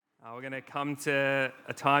We're going to come to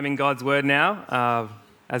a time in God's Word now.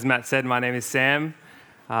 As Matt said, my name is Sam.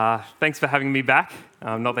 Thanks for having me back.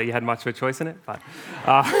 Not that you had much of a choice in it, but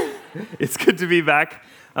it's good to be back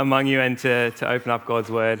among you and to open up God's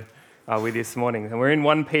Word with you this morning. And we're in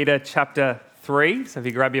 1 Peter chapter 3, so if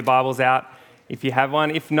you grab your Bibles out, if you have one.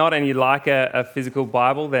 If not and you'd like a physical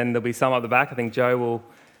Bible, then there'll be some up the back. I think Joe will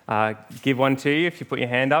give one to you if you put your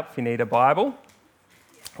hand up if you need a Bible.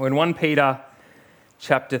 We're in 1 Peter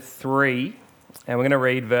chapter 3, and we're going to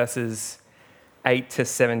read verses 8 to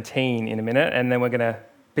 17 in a minute, and then we're going to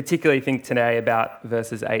particularly think today about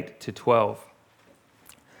verses 8 to 12.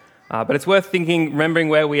 But it's worth remembering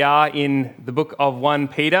where we are in the book of 1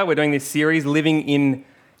 Peter. We're doing this series, Living in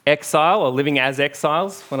Exile, or Living as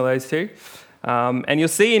Exiles, one of those two. And you'll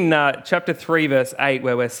see in chapter 3, verse 8,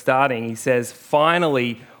 where we're starting, he says,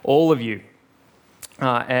 "Finally, all of you."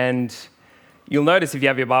 And you'll notice if you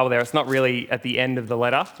have your Bible there, it's not really at the end of the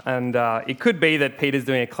letter. And it could be that Peter's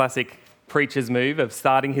doing a classic preacher's move of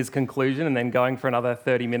starting his conclusion and then going for another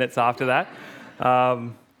 30 minutes after that.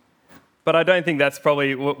 But I don't think that's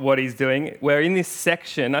probably what he's doing. We're in this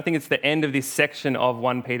section, I think it's the end of this section of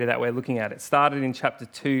 1 Peter that we're looking at. It started in chapter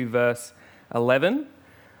 2, verse 11.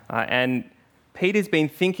 And Peter's been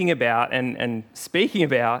thinking about and speaking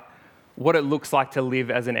about what it looks like to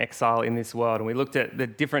live as an exile in this world. And we looked at the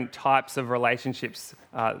different types of relationships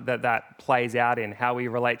that plays out in, how we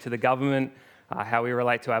relate to the government, how we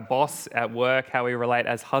relate to our boss at work, how we relate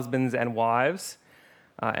as husbands and wives.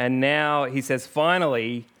 And now he says,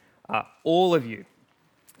 finally, all of you.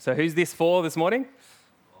 So who's this for this morning?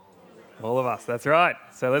 All of us, that's right.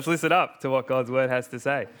 So let's listen up to what God's word has to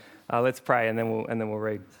say. Let's pray and then we'll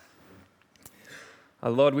read.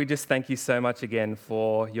 Lord, we just thank you so much again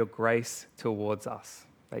for your grace towards us,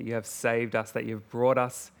 that you have saved us, that you've brought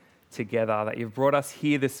us together, that you've brought us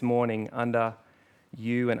here this morning under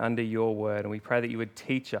you and under your word. And we pray that you would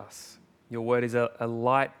teach us. Your word is a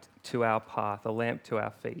light to our path, a lamp to our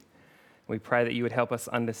feet. We pray that you would help us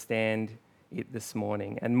understand it this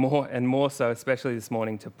morning, and more so, especially this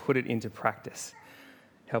morning, to put it into practice.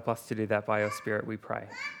 Help us to do that by your Spirit, we pray.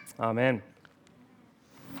 Amen.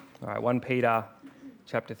 All right, 1 Peter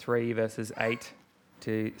chapter 3, verses 8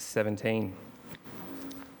 to 17.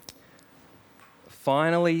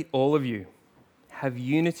 Finally, all of you have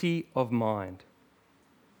unity of mind,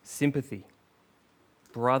 sympathy,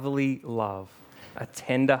 brotherly love, a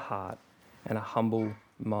tender heart, and a humble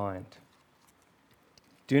mind.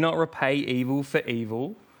 Do not repay evil for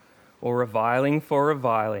evil or reviling for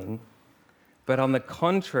reviling, but on the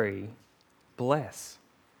contrary, bless.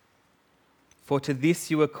 For to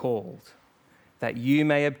this you are called, that you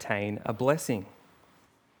may obtain a blessing.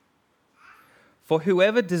 For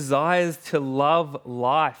whoever desires to love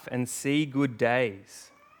life and see good days,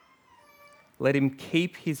 let him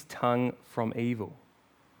keep his tongue from evil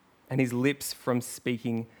and his lips from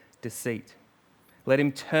speaking deceit. Let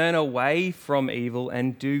him turn away from evil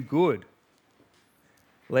and do good.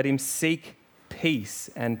 Let him seek peace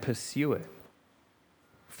and pursue it.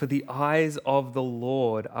 For the eyes of the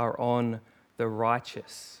Lord are on the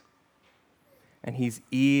righteous, and his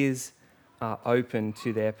ears are open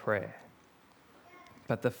to their prayer.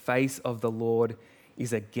 But the face of the Lord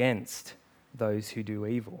is against those who do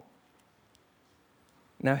evil.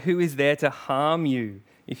 Now, who is there to harm you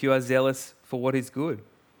if you are zealous for what is good?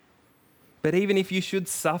 But even if you should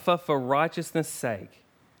suffer for righteousness' sake,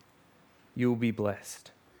 you will be blessed.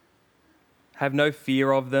 Have no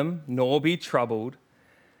fear of them, nor be troubled,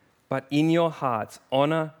 but in your hearts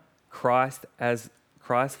honor Christ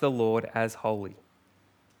the Lord as holy,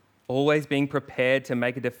 always being prepared to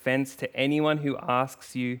make a defense to anyone who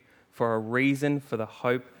asks you for a reason for the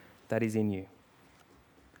hope that is in you.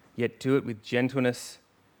 Yet do it with gentleness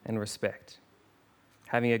and respect,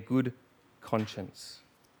 having a good conscience,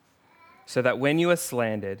 so that when you are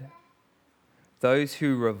slandered, those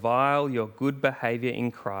who revile your good behavior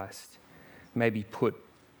in Christ may be put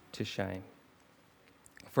to shame.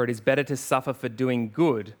 For it is better to suffer for doing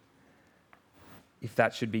good, if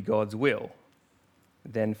that should be God's will,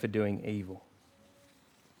 than for doing evil.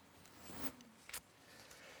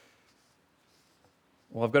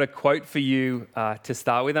 Well, I've got a quote for you to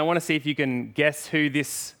start with. I want to see if you can guess who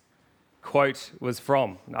this quote was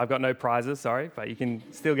from. I've got no prizes, sorry, but you can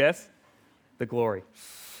still guess. The Glory.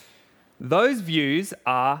 Those views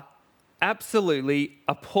are absolutely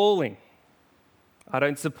appalling. I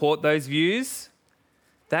don't support those views.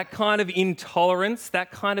 That kind of intolerance,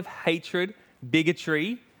 that kind of hatred,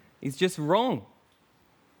 bigotry is just wrong.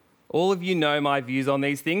 All of you know my views on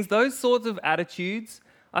these things. Those sorts of attitudes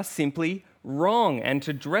are simply wrong. And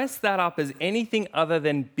to dress that up as anything other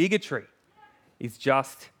than bigotry is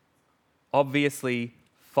just obviously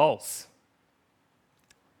false.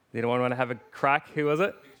 Did anyone want to have a crack? Who was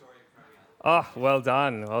it? Oh, well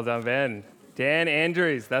done. Well done, Ben. Dan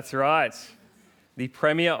Andrews, that's right. The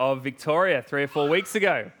Premier of Victoria 3 or 4 weeks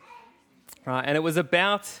ago. And it was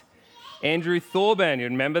about Andrew Thorburn. You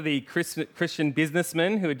remember the Christian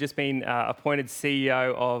businessman who had just been appointed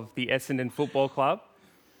CEO of the Essendon Football Club.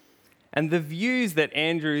 And the views that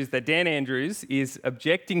Dan Andrews is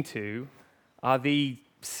objecting to are the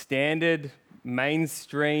standard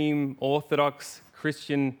mainstream orthodox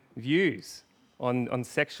Christian views on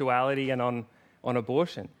sexuality and on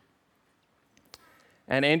abortion.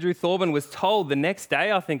 And Andrew Thorburn was told the next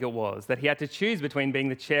day, I think it was, that he had to choose between being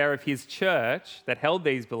the chair of his church that held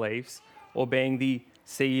these beliefs or being the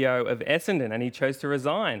CEO of Essendon. And he chose to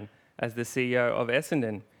resign as the CEO of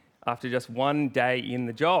Essendon after just one day in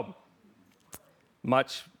the job.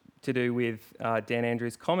 Much to do with Dan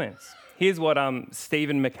Andrews' comments. Here's what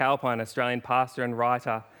Stephen McAlpine, Australian pastor and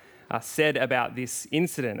writer, said about this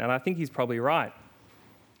incident, and I think he's probably right.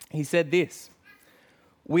 He said this: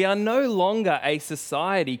 "We are no longer a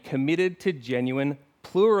society committed to genuine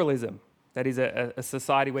pluralism, that is, a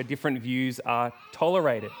society where different views are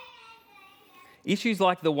tolerated. Issues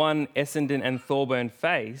like the one Essendon and Thorburn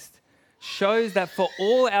faced shows that for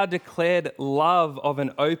all our declared love of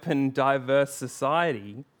an open, diverse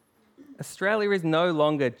society, Australia is no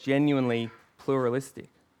longer genuinely pluralistic.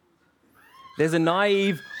 There's a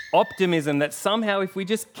naive optimism that somehow if we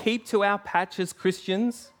just keep to our patch as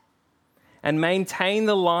Christians and maintain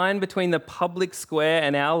the line between the public square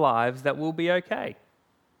and our lives, that we'll be okay.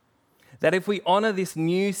 That if we honour this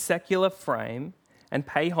new secular frame and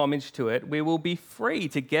pay homage to it, we will be free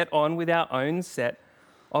to get on with our own set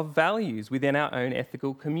of values within our own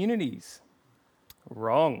ethical communities."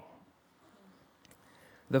 Wrong.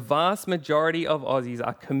 The vast majority of Aussies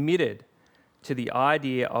are committed to the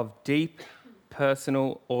idea of deep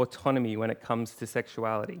personal autonomy when it comes to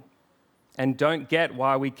sexuality, and don't get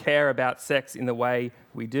why we care about sex in the way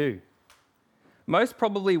we do. Most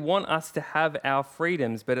probably want us to have our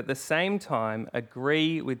freedoms, but at the same time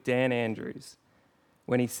agree with Dan Andrews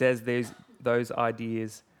when he says those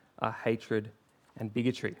ideas are hatred and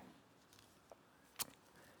bigotry.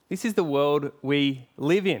 This is the world we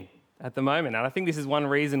live in at the moment, and I think this is one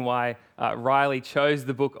reason why Riley chose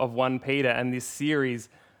the book of 1 Peter and this series,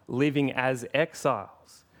 Living as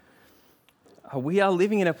Exiles. We are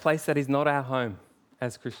living in a place that is not our home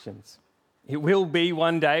as Christians. It will be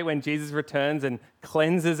one day when Jesus returns and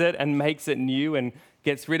cleanses it and makes it new and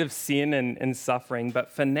gets rid of sin and suffering,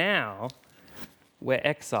 but for now, we're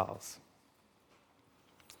exiles.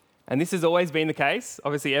 And this has always been the case.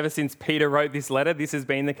 Obviously, ever since Peter wrote this letter, this has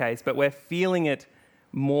been the case, but we're feeling it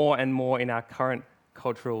more and more in our current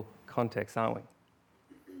cultural context, aren't we?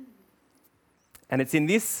 And it's in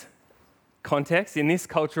this context, in this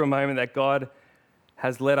cultural moment, that God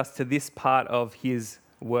has led us to this part of his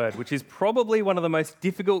word, which is probably one of the most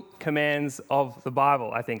difficult commands of the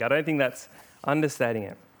Bible, I think. I don't think that's understating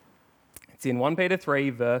it. It's in 1 Peter 3,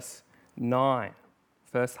 verse 9,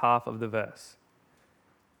 first half of the verse.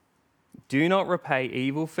 "Do not repay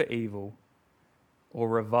evil for evil or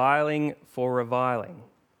reviling for reviling,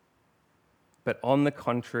 but on the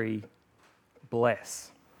contrary,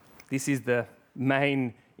 bless." This is the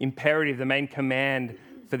main imperative, the main command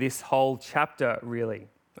for this whole chapter, really,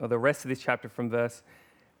 or the rest of this chapter from verse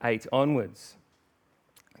 8 onwards.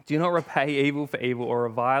 Do not repay evil for evil or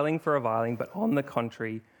reviling for reviling, but on the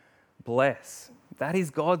contrary, bless. That is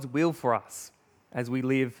God's will for us as we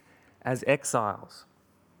live as exiles.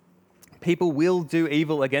 People will do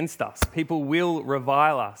evil against us. People will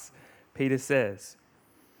revile us, Peter says.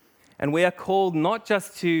 And we are called not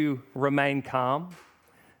just to remain calm,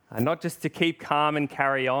 not just to keep calm and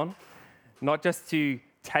carry on, not just to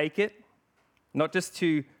take it, not just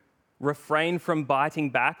to refrain from biting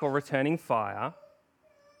back or returning fire.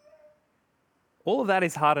 All of that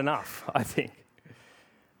is hard enough, I think.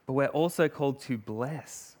 But we're also called to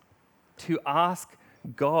bless, to ask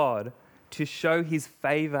God to show his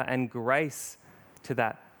favor and grace to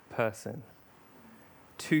that person,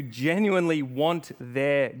 to genuinely want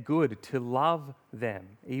their good, to love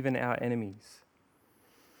them, even our enemies.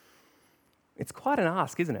 It's quite an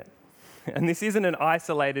ask, isn't it? And this isn't an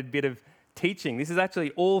isolated bit of teaching. This is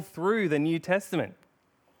actually all through the New Testament.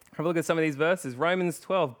 Have a look at some of these verses. Romans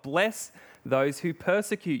 12, bless those who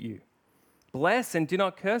persecute you. Bless and do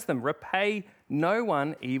not curse them. Repay no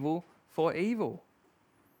one evil for evil,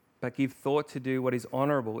 but give thought to do what is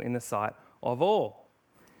honourable in the sight of all.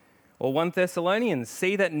 Or 1 Thessalonians,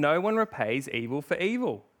 see that no one repays evil for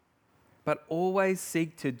evil, but always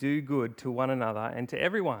seek to do good to one another and to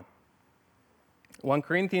everyone. 1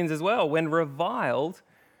 Corinthians as well, when reviled,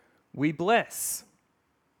 we bless.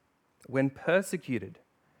 When persecuted,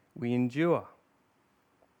 we endure.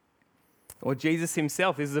 Or Jesus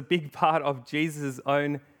himself, this is a big part of Jesus'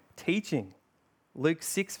 own teaching. Luke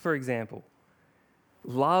 6, for example.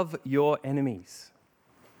 Love your enemies.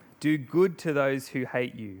 Do good to those who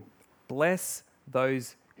hate you. Bless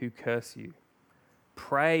those who curse you.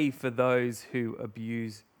 Pray for those who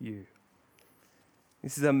abuse you.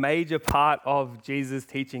 This is a major part of Jesus'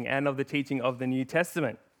 teaching and of the teaching of the New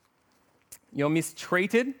Testament. You're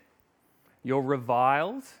mistreated, you're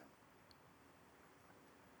reviled.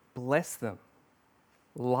 Bless them,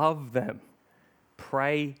 love them,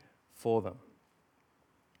 pray for them.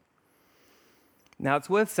 Now, it's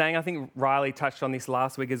worth saying, I think Riley touched on this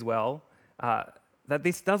last week as well, that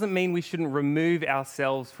this doesn't mean we shouldn't remove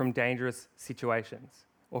ourselves from dangerous situations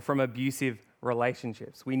or from abusive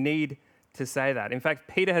relationships. We need to say that. In fact,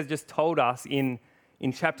 Peter has just told us in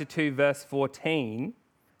chapter 2, verse 14,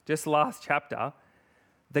 just last chapter,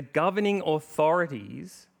 the governing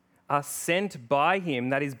authorities are sent by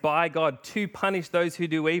him, that is by God, to punish those who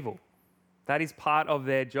do evil. That is part of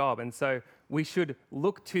their job. And so we should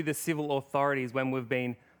look to the civil authorities when we've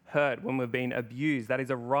been hurt, when we've been abused. That is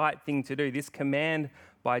a right thing to do. This command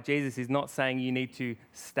by Jesus is not saying you need to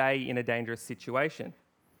stay in a dangerous situation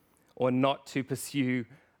or not to pursue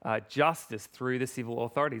justice through the civil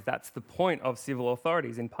authorities. That's the point of civil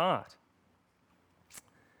authorities in part.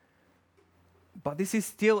 But this is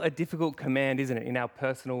still a difficult command, isn't it, in our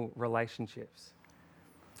personal relationships?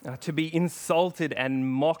 To be insulted and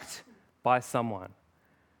mocked by someone,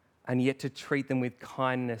 and yet to treat them with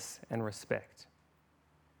kindness and respect.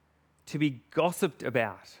 To be gossiped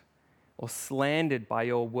about or slandered by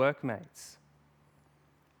your workmates,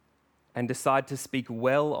 and decide to speak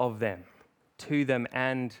well of them, to them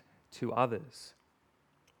and to others.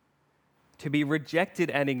 To be rejected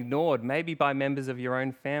and ignored, maybe by members of your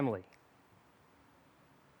own family,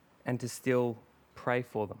 and to still pray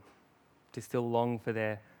for them, to still long for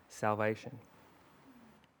their salvation.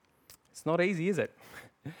 It's not easy, is it?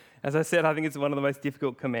 As I said, I think it's one of the most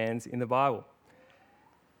difficult commands in the Bible.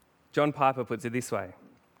 John Piper puts it this way: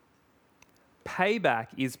 payback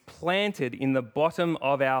is planted in the bottom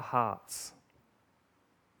of our hearts.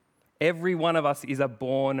 Every one of us is a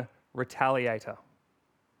born retaliator.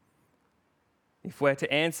 If we're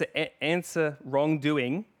to answer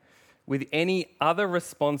wrongdoing with any other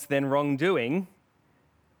response than wrongdoing,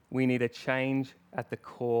 we need a change at the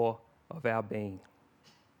core of our being.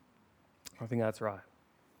 I think that's right.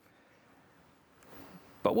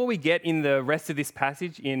 But what we get in the rest of this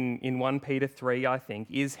passage in 1 Peter 3, I think,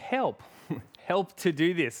 is help. Help to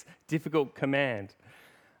do this difficult command.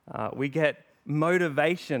 We get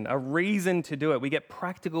motivation, a reason to do it. We get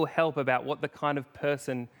practical help about what the kind of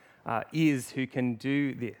person is who can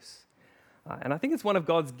do this. And I think it's one of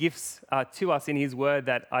God's gifts to us in his word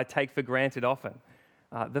that I take for granted often.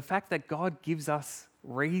 The fact that God gives us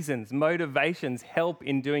reasons, motivations, help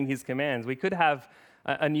in doing his commands. We could have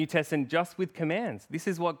a New Testament just with commands. This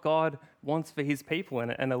is what God wants for his people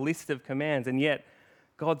and a list of commands. And yet,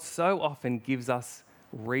 God so often gives us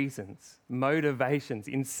reasons, motivations,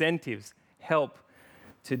 incentives, help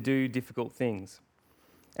to do difficult things.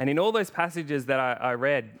 And in all those passages that I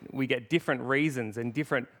read, we get different reasons and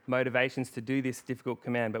different motivations to do this difficult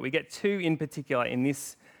command. But we get two in particular in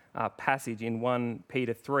this passage in 1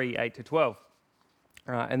 Peter 3, 8 to 12.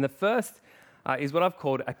 And the first is what I've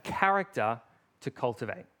called a character to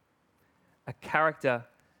cultivate. A character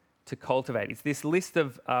to cultivate. It's this list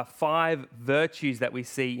of 5 virtues that we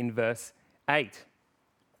see in verse 8.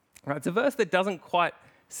 Right, it's a verse that doesn't quite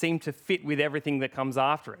seem to fit with everything that comes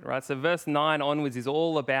after it. Right? So verse 9 onwards is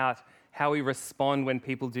all about how we respond when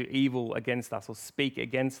people do evil against us or speak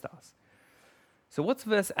against us. So what's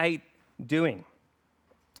verse 8 doing?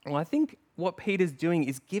 Well, I think what Peter's doing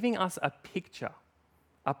is giving us a picture,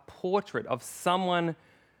 a portrait of someone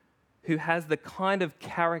who has the kind of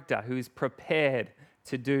character who is prepared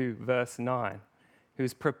to do verse 9, who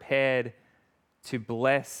is prepared to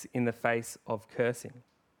bless in the face of cursing.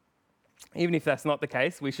 Even if that's not the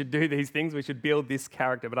case, we should do these things, we should build this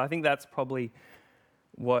character, but I think that's probably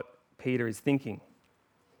what Peter is thinking.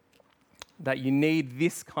 That you need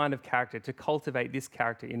this kind of character, to cultivate this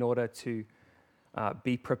character in order to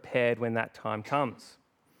be prepared when that time comes.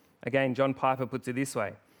 Again, John Piper puts it this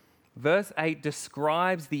way. Verse 8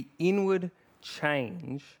 describes the inward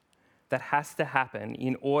change that has to happen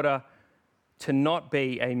in order to not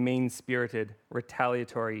be a mean-spirited,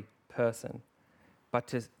 retaliatory person,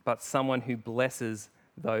 but someone who blesses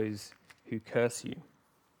those who curse you.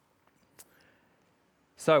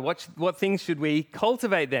 So what things should we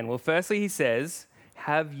cultivate then? Well, firstly, he says,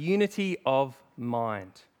 have unity of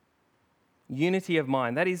mind. Unity of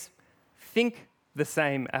mind. That is, think the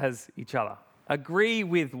same as each other. Agree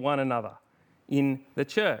with one another in the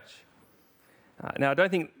church. Now, I don't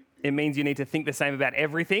think it means you need to think the same about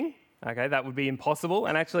everything. Okay, that would be impossible.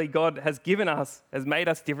 And actually, God has made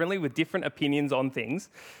us differently with different opinions on things.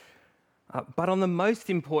 But on the most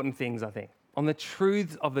important things, I think, on the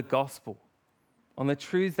truths of the gospel, on the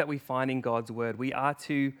truths that we find in God's word, we are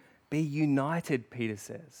to be united, Peter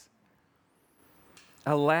says.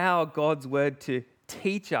 Allow God's word to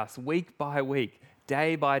teach us week by week,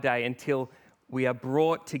 day by day, until we are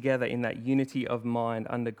brought together in that unity of mind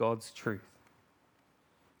under God's truth.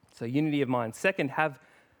 So unity of mind. Second, have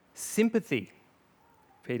sympathy,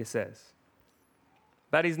 Peter says.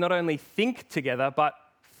 That is, not only think together, but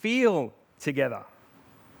feel together.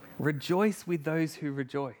 Rejoice with those who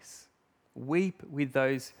rejoice. Weep with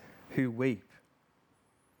those who weep.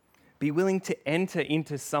 Be willing to enter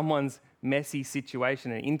into someone's messy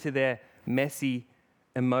situation and into their messy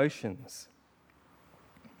emotions.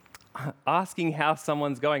 Asking how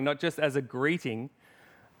someone's going, not just as a greeting,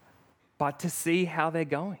 but to see how they're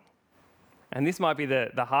going. And this might be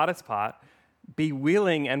the hardest part. Be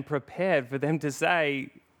willing and prepared for them to say,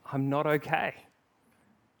 I'm not okay.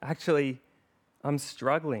 Actually, I'm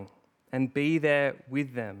struggling. And be there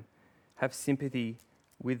with them. Have sympathy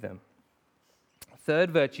with them.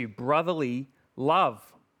 Third virtue, brotherly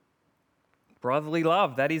love. Brotherly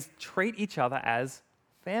love, that is, treat each other as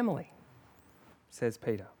family, says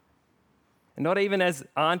Peter. And not even as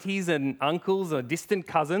aunties and uncles or distant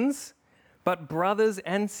cousins, but brothers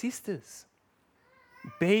and sisters.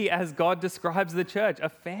 Be, as God describes the church, a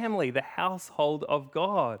family, the household of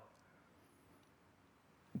God.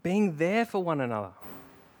 Being there for one another.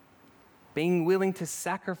 Being willing to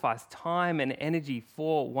sacrifice time and energy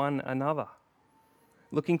for one another.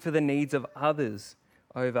 Looking for the needs of others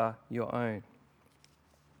over your own.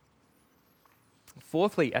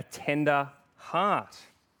 Fourthly, a tender heart,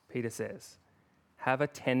 Peter says. Have a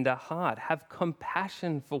tender heart. Have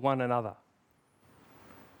compassion for one another.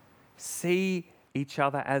 See each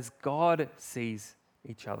other as God sees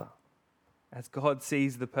each other. As God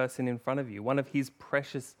sees the person in front of you, one of his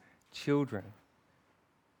precious children.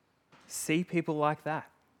 See people like that.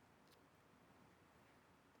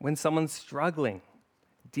 When someone's struggling,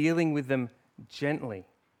 dealing with them gently,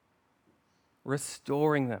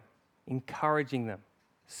 restoring them, encouraging them,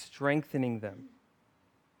 strengthening them,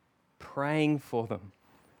 praying for them,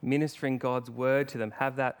 ministering God's word to them.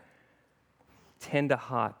 Have that tender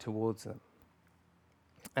heart towards them.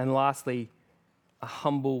 And lastly, a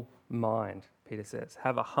humble mind, Peter says.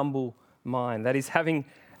 Have a humble mind. That is, having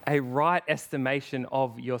a right estimation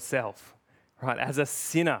of yourself, right, as a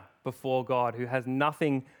sinner before God who has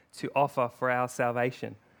nothing to offer for our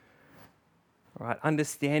salvation. Right,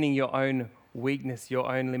 understanding your own weakness, your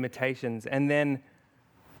own limitations, and then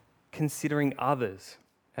considering others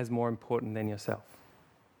as more important than yourself.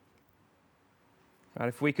 Right,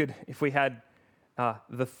 if we had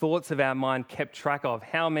the thoughts of our mind kept track of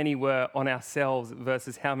how many were on ourselves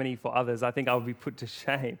versus how many for others, I think I would be put to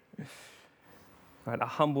shame. Right, a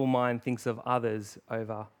humble mind thinks of others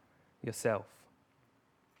over yourself.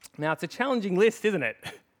 Now, it's a challenging list, isn't it?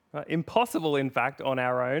 Impossible, in fact, on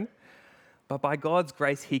our own. But by God's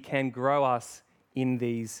grace, he can grow us in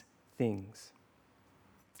these things.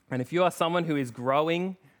 And if you are someone who is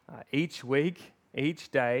growing each week,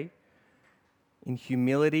 each day, in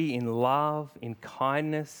humility, in love, in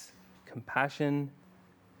kindness, compassion,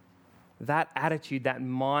 that attitude, that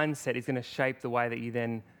mindset is going to shape the way that you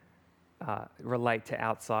then relate to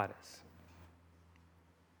outsiders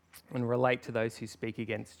and relate to those who speak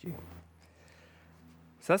against you.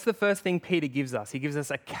 So that's the first thing Peter gives us. He gives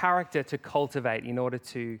us a character to cultivate in order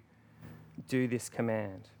to do this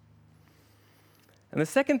command. And the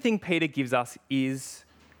second thing Peter gives us is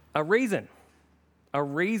a reason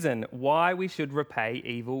why we should repay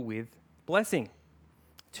evil with blessing,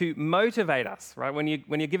 to motivate us, right? When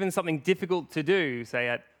you're given something difficult to do, say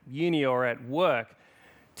at uni or at work,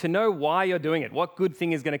 to know why you're doing it, what good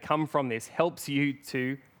thing is going to come from this, helps you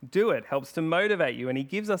to do it, helps to motivate you. And he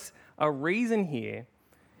gives us a reason here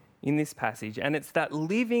in this passage, and it's that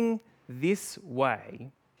living this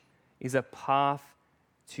way is a path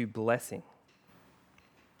to blessing.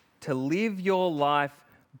 To live your life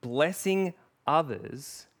blessing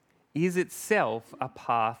others is itself a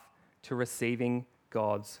path to receiving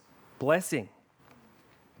God's blessing.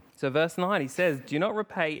 So verse 9, he says, "Do not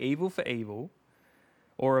repay evil for evil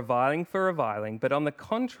or reviling for reviling, but on the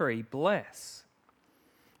contrary, bless.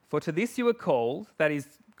 For to this you are called," that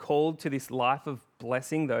is, called to this life of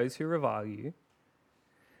blessing those who revile you,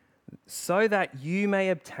 so that you may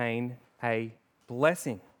obtain a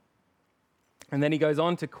blessing. And then he goes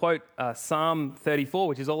on to quote Psalm 34,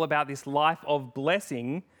 which is all about this life of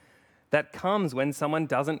blessing that comes when someone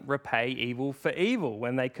doesn't repay evil for evil,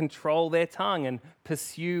 when they control their tongue and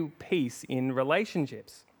pursue peace in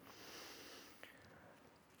relationships.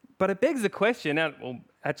 But it begs the question, well,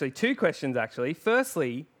 actually two questions actually.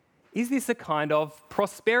 Firstly, is this a kind of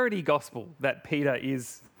prosperity gospel that Peter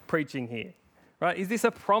is preaching here? Right? Is this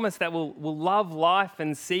a promise that we'll love life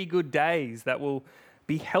and see good days, that will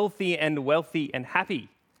be healthy and wealthy and happy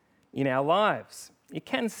in our lives? It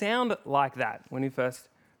can sound like that when you first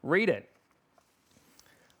read it.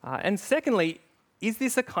 And secondly, is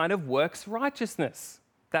this a kind of works righteousness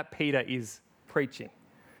that Peter is preaching?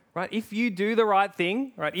 Right? If you do the right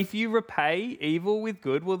thing, right? If you repay evil with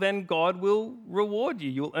good, well then God will reward you.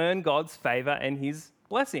 You'll earn God's favor and his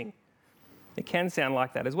blessing. It can sound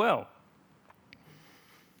like that as well.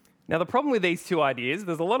 Now, the problem with these two ideas,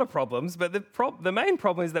 there's a lot of problems, but the main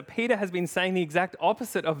problem is that Peter has been saying the exact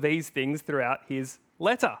opposite of these things throughout his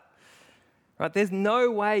letter. Right? There's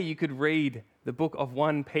no way you could read the book of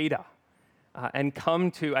 1 Peter and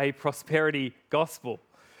come to a prosperity gospel.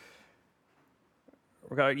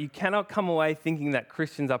 You cannot come away thinking that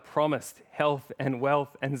Christians are promised health and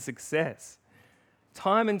wealth and success.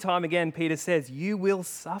 Time and time again, Peter says, you will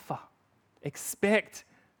suffer. Expect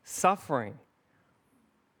suffering.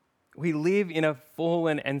 We live in a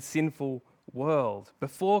fallen and sinful world.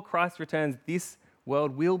 Before Christ returns, this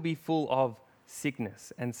world will be full of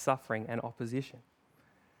sickness and suffering and opposition.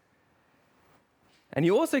 And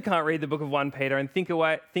you also can't read the book of 1 Peter and think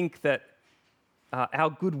that our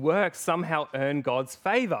good works somehow earn God's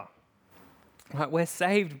favor. Right? We're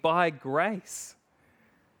saved by grace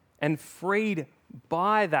and freed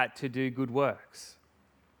by that to do good works.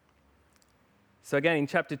 So again, in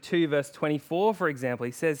chapter 2, verse 24, for example,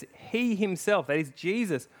 he says, he himself, that is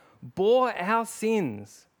Jesus, bore our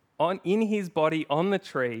sins in his body on the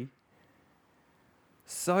tree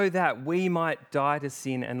so that we might die to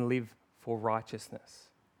sin and live for righteousness.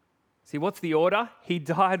 See, what's the order? He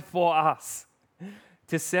died for us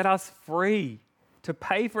to set us free, to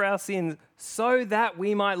pay for our sins so that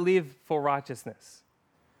we might live for righteousness.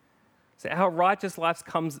 So our righteous life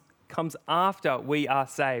comes after we are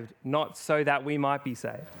saved, not so that we might be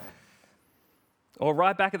saved. Or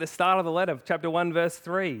right back at the start of the letter, chapter 1, verse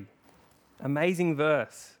 3, amazing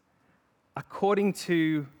verse. According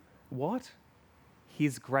to what?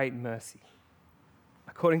 His great mercy.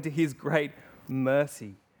 According to his great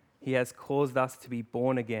mercy, he has caused us to be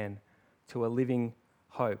born again to a living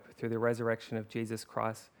hope through the resurrection of Jesus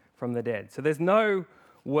Christ from the dead. So there's no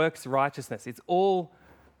works righteousness. It's all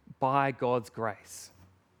by God's grace.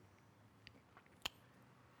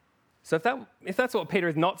 So if that's what Peter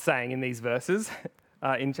is not saying in these verses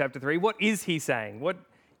in chapter 3, what is he saying? What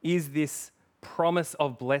is this promise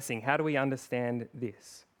of blessing? How do we understand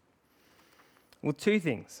this? Well, two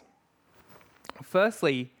things.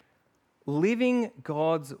 Firstly, living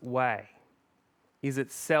God's way is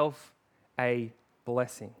itself a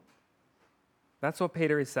blessing. That's what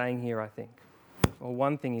Peter is saying here, I think. Or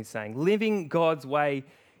one thing he's saying. Living God's way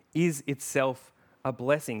is itself a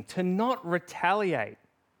blessing. To not retaliate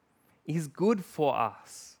is good for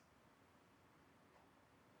us.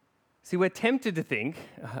 See, we're tempted to think,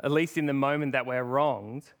 at least in the moment that we're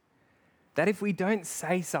wronged, that if we don't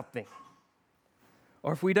say something,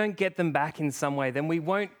 or if we don't get them back in some way, then we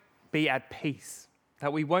won't be at peace,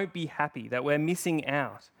 that we won't be happy, that we're missing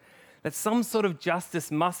out, that some sort of justice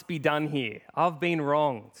must be done here. I've been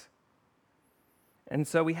wronged. And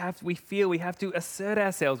so we feel we have to assert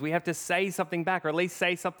ourselves. We have to say something back, or at least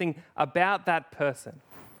say something about that person.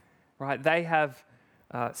 Right? They have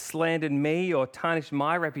slandered me or tarnished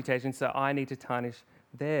my reputation, so I need to tarnish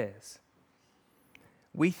theirs.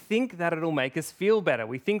 We think that it'll make us feel better.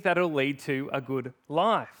 We think that it'll lead to a good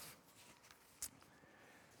life.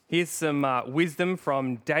 Here's some wisdom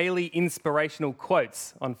from Daily Inspirational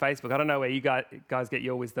Quotes on Facebook. I don't know where you guys get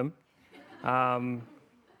your wisdom.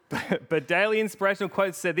 But Daily Inspirational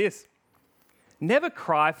Quotes said this: never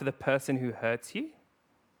cry for the person who hurts you.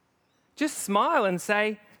 Just smile and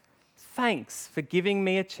say, thanks for giving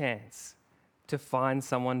me a chance to find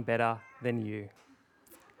someone better than you.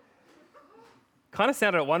 Kind of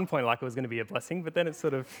sounded at one point like it was going to be a blessing, but then it's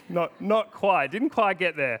sort of not quite. Didn't quite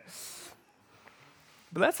get there.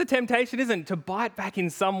 But that's the temptation, isn't it? To bite back in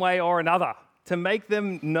some way or another, to make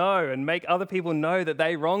them know and make other people know that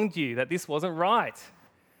they wronged you, that this wasn't right.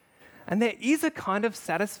 And there is a kind of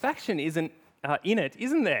satisfaction in it,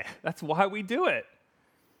 isn't there? That's why we do it.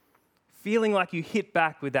 Feeling like you hit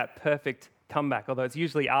back with that perfect comeback, although it's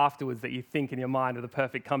usually afterwards that you think in your mind of the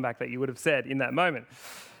perfect comeback that you would have said in that moment.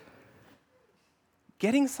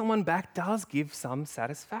 Getting someone back does give some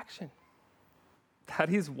satisfaction. That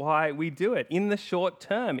is why we do it. In the short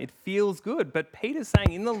term, it feels good. But Peter's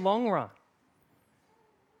saying in the long run,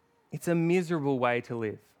 it's a miserable way to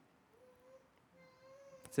live.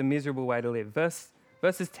 It's a miserable way to live.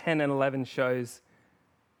 Verses 10 and 11 shows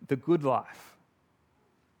the good life.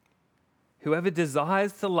 Whoever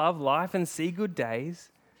desires to love life and see good days,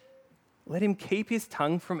 let him keep his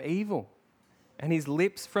tongue from evil and his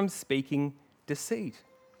lips from speaking deceit.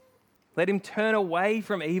 Let him turn away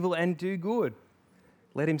from evil and do good.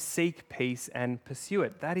 Let him seek peace and pursue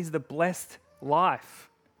it. That is the blessed life.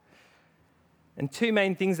 And two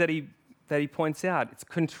main things that he points out. It's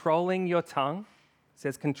controlling your tongue. It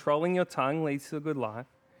says controlling your tongue leads to a good life.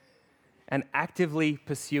 And actively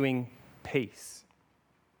pursuing peace.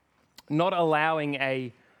 Not allowing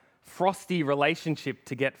a frosty relationship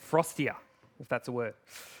to get frostier, if that's a word,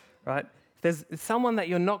 right? If there's someone that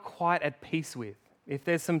you're not quite at peace with, if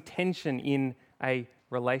there's some tension in a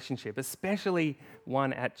relationship, especially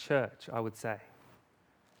one at church, I would say,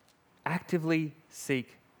 actively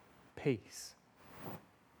seek peace.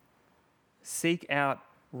 Seek out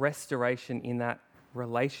restoration in that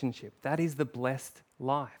relationship. That is the blessed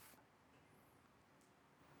life.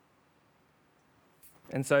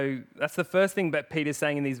 And so that's the first thing that Peter's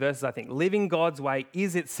saying in these verses, I think. Living God's way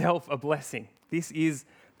is itself a blessing. This is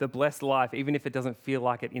the blessed life, even if it doesn't feel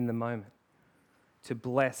like it in the moment. To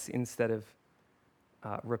bless instead of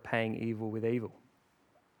repaying evil with evil.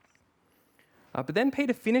 But then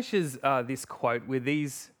Peter finishes this quote with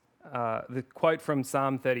the quote from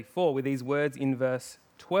Psalm 34 with these words in verse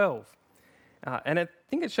 12. And I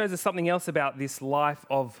think it shows us something else about this life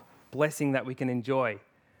of blessing that we can enjoy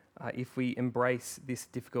if we embrace this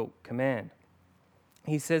difficult command.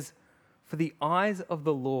 He says, "For the eyes of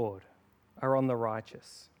the Lord are on the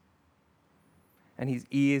righteous, and his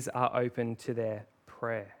ears are open to their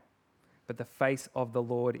prayer. But the face of the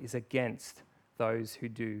Lord is against those who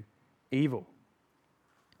do evil."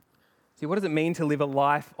 See, what does it mean to live a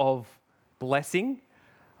life of blessing?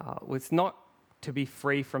 Well, it's not to be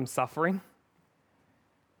free from suffering.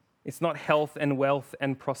 It's not health and wealth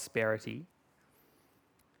and prosperity.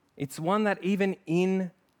 It's one that even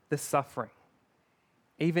in the suffering,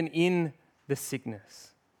 even in the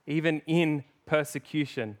sickness, even in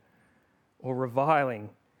persecution or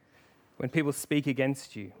reviling, when people speak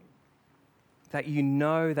against you, that you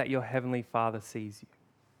know that your Heavenly Father sees you,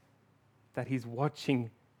 that He's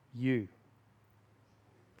watching you,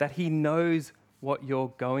 that He knows what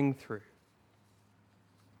you're going through.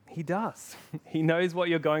 He does. He knows what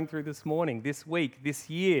you're going through this morning, this week, this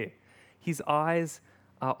year. His eyes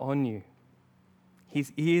are on you.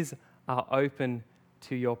 His ears are open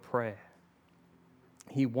to your prayer.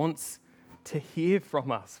 He wants to hear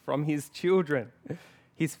from us, from His children.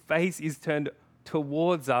 His face is turned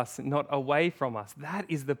towards us, not away from us. That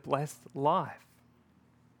is the blessed life.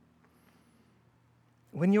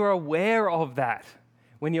 When you're aware of that,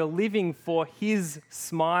 when you're living for His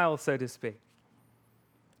smile, so to speak,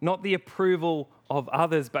 not the approval of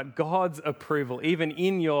others, but God's approval, even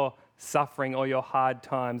in your suffering or your hard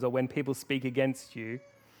times or when people speak against you,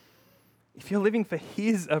 if you're living for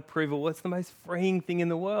His approval, it's the most freeing thing in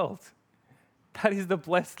the world. That is the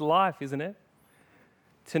blessed life, isn't it?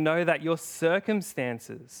 To know that your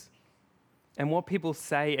circumstances and what people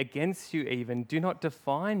say against you even do not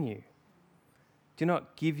define you, do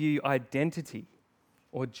not give you identity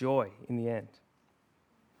or joy in the end.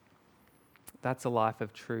 That's a life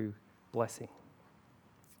of true blessing.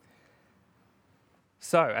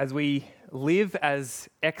 So, as we live as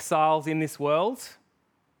exiles in this world,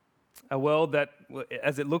 a world that,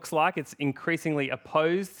 as it looks like, it's increasingly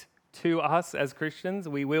opposed to us as Christians,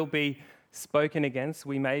 we will be spoken against,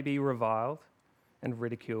 we may be reviled and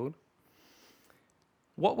ridiculed.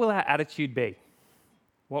 What will our attitude be?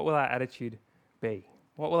 What will our attitude be?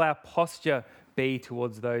 What will our posture be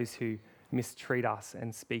towards those who mistreat us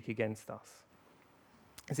and speak against us?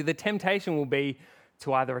 See, the temptation will be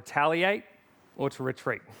to either retaliate or to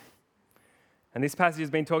retreat. And this passage has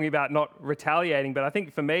been talking about not retaliating, but I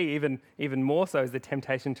think for me, even more so is the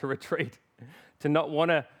temptation to retreat, to not want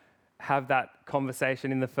to have that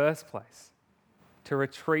conversation in the first place, to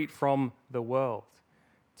retreat from the world,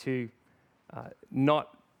 to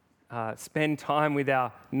not spend time with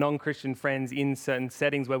our non-Christian friends in certain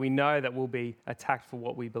settings where we know that we'll be attacked for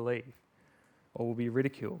what we believe or will be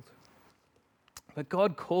ridiculed. But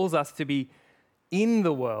God calls us to be in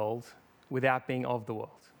the world without being of the world.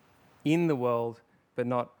 In the world, but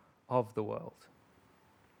not of the world.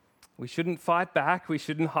 We shouldn't fight back. We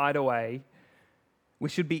shouldn't hide away. We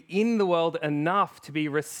should be in the world enough to be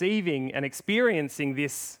receiving and experiencing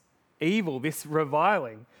this evil, this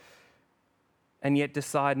reviling, and yet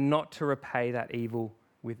decide not to repay that evil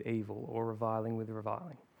with evil or reviling with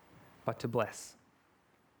reviling, but to bless.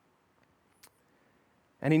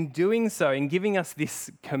 And in doing so, in giving us this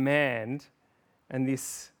command and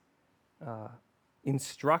this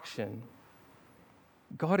instruction,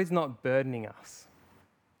 God is not burdening us.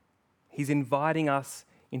 He's inviting us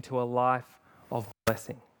into a life of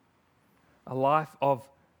blessing, a life of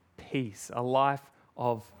peace, a life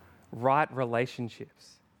of right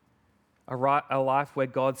relationships, a life where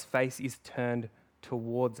God's face is turned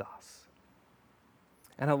towards us,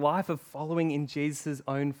 and a life of following in Jesus'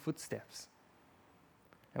 own footsteps.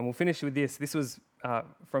 And we'll finish with this. This was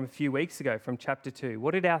from a few weeks ago, from chapter 2.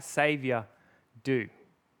 What did our Saviour do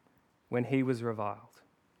when he was reviled?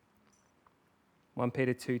 1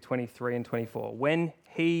 Peter 2, 23 and 24. When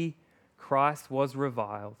he, Christ, was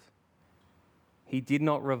reviled, he did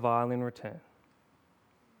not revile in return.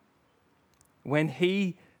 When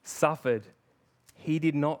he suffered, he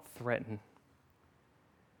did not threaten,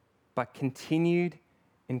 but continued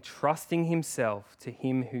entrusting himself to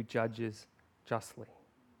him who judges justly.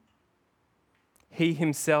 He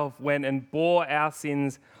himself went and bore our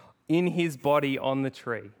sins in his body on the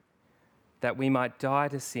tree, that we might die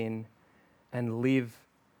to sin and live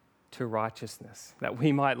to righteousness, that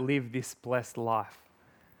we might live this blessed life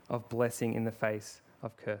of blessing in the face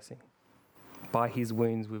of cursing. By his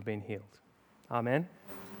wounds we've been healed. Amen?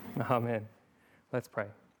 Amen. Let's pray.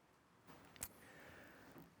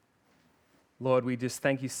 Lord, we just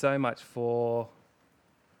thank you so much for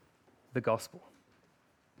the gospel,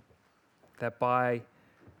 that by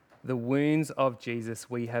the wounds of Jesus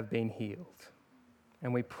we have been healed.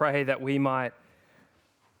 And we pray that we might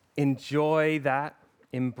enjoy that,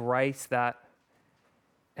 embrace that,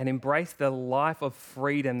 and embrace the life of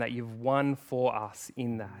freedom that you've won for us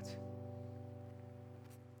in that.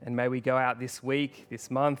 And may we go out this week,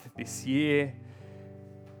 this month, this year,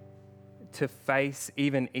 to face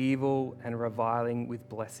even evil and reviling with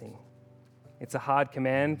blessing. It's a hard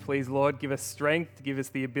command. Please, Lord, give us strength, give us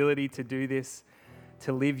the ability to do this,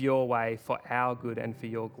 to live your way for our good and for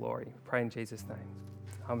your glory. We pray in Jesus' name.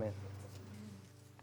 Amen.